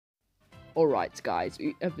Alright guys,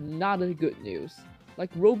 we have another good news.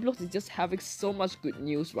 Like Roblox is just having so much good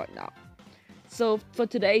news right now. So for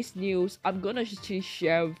today's news, I'm gonna actually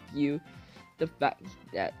share with you the fact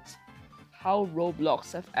that how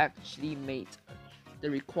Roblox have actually made the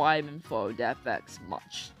requirement for DevEx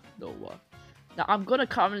much lower. Now I'm gonna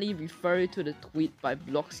currently refer to the tweet by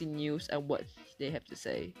Bloxy News and what they have to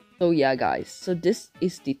say. So yeah guys, so this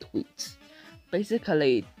is the tweet.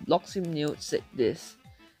 Basically, Bloxy News said this.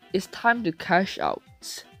 It's time to cash out.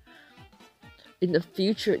 In the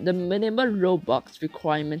future, the minimum Robux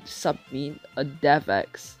requirement to submit a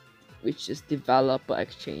DevEx, which is developer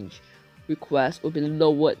exchange, request will be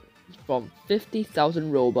lowered from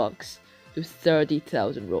 50,000 Robux to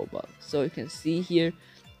 30,000 Robux. So you can see here,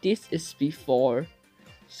 this is before.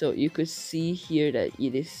 So you could see here that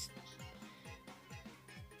it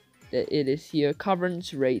is here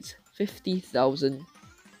current rate 50,000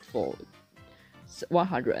 for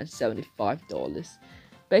 $175.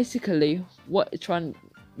 Basically,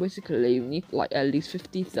 basically you need like at least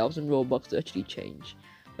 50,000 Robux to actually change.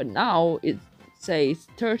 But now it says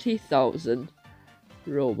 30,000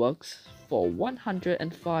 Robux for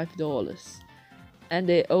 $105. And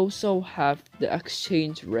they also have the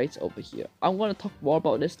exchange rates over here. I'm gonna talk more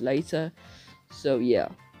about this later. So yeah.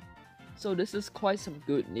 So this is quite some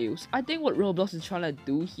good news. I think what Roblox is trying to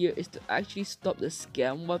do here is to actually stop the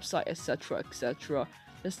scam website, etc,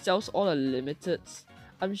 that sells all the limiteds.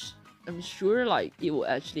 I'm sure like it will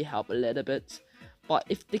actually help a little bit, but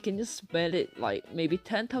if they can just spend it like maybe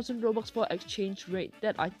 10,000 Robux for exchange rate,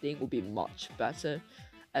 that I think will be much better,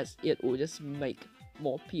 as it will just make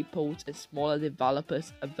more people and smaller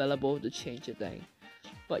developers available to change the thing.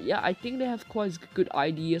 But yeah, I think they have quite good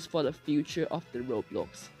ideas for the future of the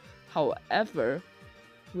Roblox. However,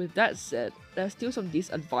 with that said, there's still some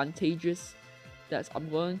disadvantages that I'm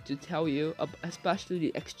going to tell you, especially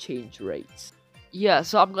the exchange rates. Yeah,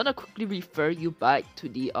 so I'm gonna quickly refer you back to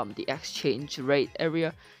the exchange rate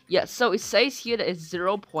area. Yeah, so it says here that it's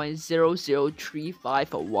 0.0035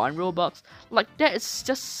 for 1 Robux. Like that is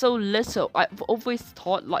just so little. I've always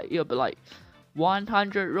thought like it'll be like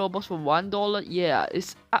 100 Robux for $1. Yeah,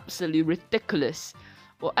 it's absolutely ridiculous.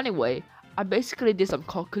 Well, anyway, I basically did some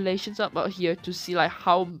calculations about here to see like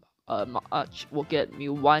how much will get me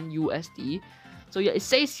 1 USD. So yeah, it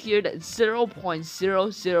says here that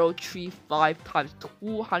 0.0035 times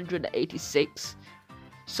 286.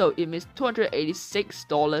 So it means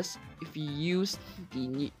 $286 if you use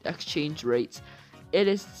the exchange rates. It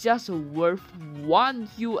is just worth 1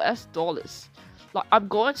 US dollars. Like I'm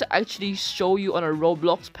going to actually show you on a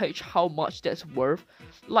Roblox page how much that's worth.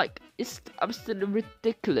 Like it's absolutely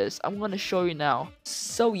ridiculous. I'm gonna show you now.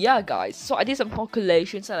 So yeah guys, so I did some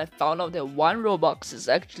calculations and I found out that 1 Robux is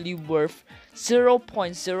actually worth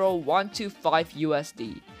 0.0125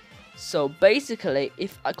 USD. So basically,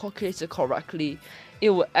 if I calculate it correctly,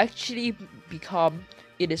 it will actually become,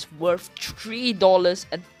 it is worth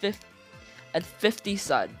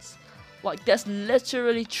 $3.50. Like that's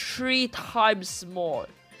literally 3 times more.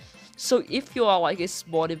 So if you are like a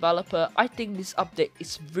small developer, I think this update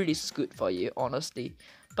is really good for you, honestly.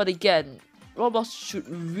 But again, Roblox should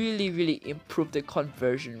really improve the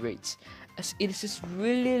conversion rates, as it is just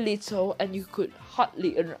really little and you could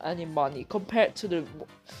hardly earn any money compared to the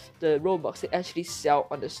Robux they actually sell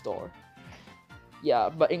on the store. Yeah,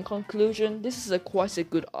 but in conclusion, this is quite a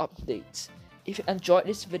good update. If you enjoyed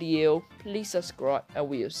this video, please subscribe and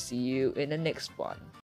we'll see you in the next one.